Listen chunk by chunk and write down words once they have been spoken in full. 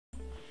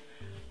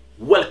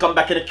Welcome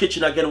back in the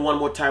kitchen again one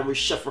more time with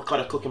Chef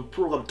Ricardo cooking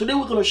program. Today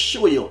we're going to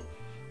show you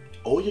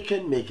how you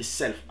can make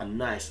yourself a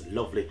nice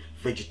lovely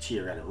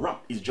vegetarian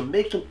wrap. It's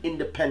Jamaican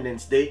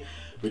Independence Day.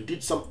 We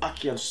did some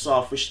ackee and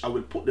saltfish. I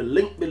will put the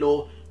link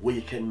below where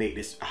you can make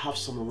this. I have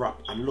some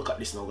wrap and look at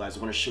this now guys.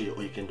 I'm going to show you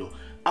how you can do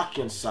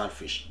ackee and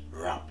saltfish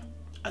wrap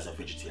as a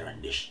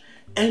vegetarian dish.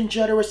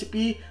 Enjoy the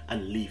recipe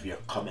and leave your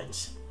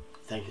comments.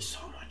 Thank you so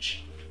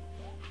much.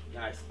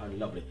 Nice and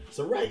lovely.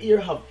 So right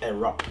here I have a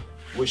wrap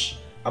which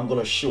I'm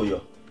gonna show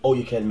you how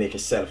you can make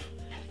yourself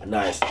a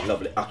nice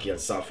lovely ackee and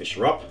saltfish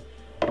wrap.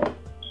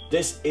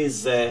 This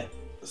is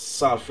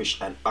saltfish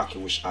and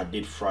ackee which I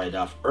did fried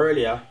off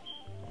earlier.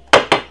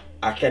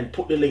 I can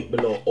put the link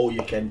below how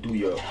you can do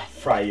your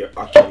fry your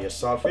ackee and your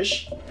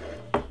saltfish,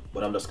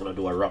 but I'm just gonna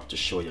do a wrap to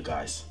show you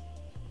guys.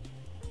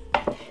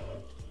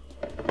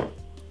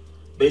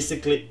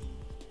 Basically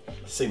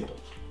simple,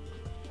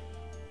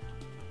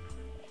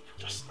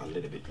 just a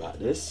little bit like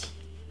this.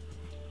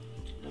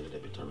 A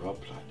little bit of wrap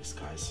like this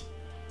guys.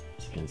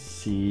 As you can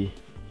see,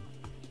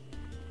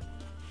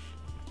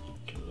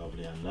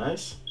 lovely and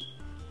nice.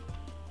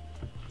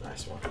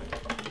 Nice one.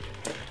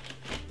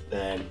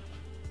 Then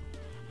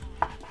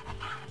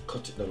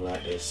cut it down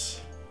like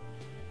this.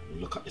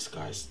 Look at this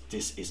guys.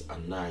 This is a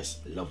nice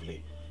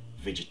lovely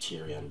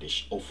vegetarian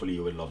dish. Hopefully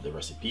you will love the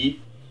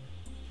recipe.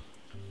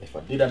 If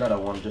I did another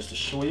one just to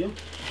show you,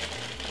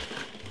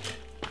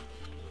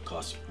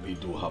 because we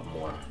do have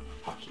more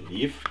ackee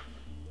leaf,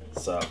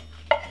 so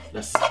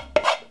let's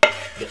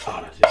get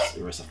all of this,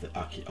 the rest of the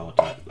ackee out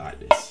of it like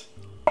this.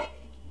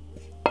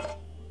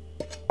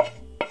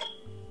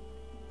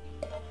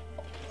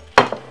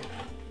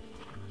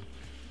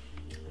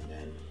 And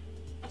then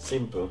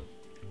simple.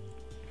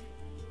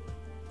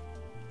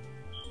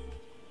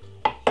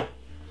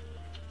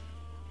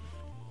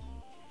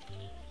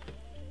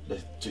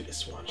 Let's do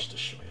this one just to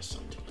show you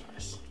something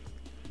guys.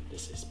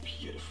 This is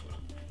beautiful.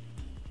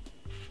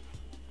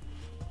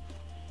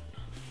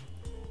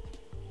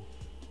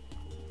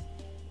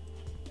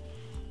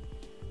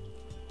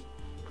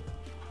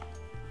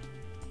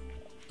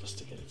 Just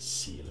to get it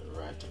sealed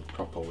right and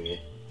proper way.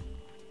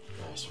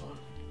 Nice one,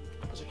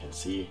 as you can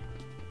see.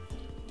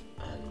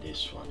 And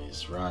this one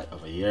is right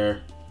over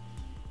here,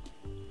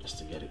 just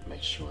to get it,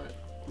 make sure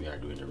we are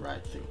doing the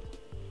right thing.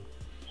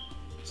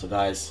 So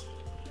guys,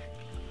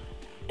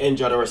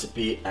 enjoy the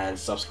recipe and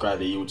subscribe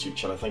to the YouTube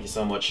channel. Thank you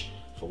so much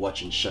for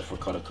watching Chef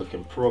Ricardo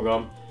cooking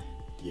program.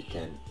 You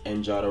can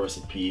enjoy the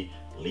recipe,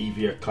 leave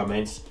your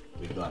comments.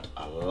 We got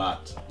a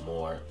lot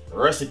more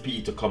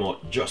recipe to come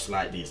out just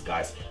like these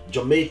guys.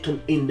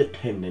 Jamaican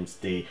Independence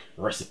Day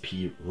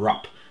recipe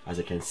wrap. As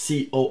you can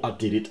see how I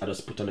did it, I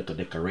just put a little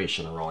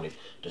decoration around it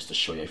just to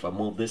show you. If I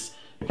move this,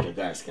 you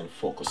guys can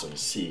focus and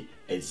see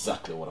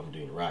exactly what I'm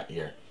doing right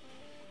here.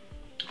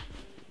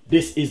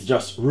 This is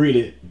just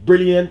really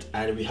brilliant,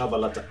 and we have a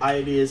lot of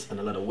ideas and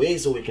a lot of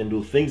ways so we can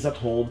do things at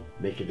home,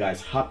 make you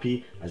guys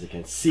happy. As you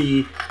can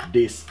see,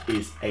 this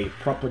is a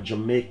proper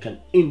Jamaican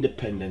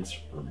Independence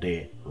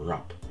Day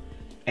wrap.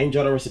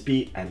 Enjoy the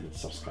recipe and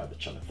subscribe to the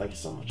channel. Thank you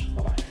so much.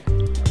 Bye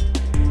bye.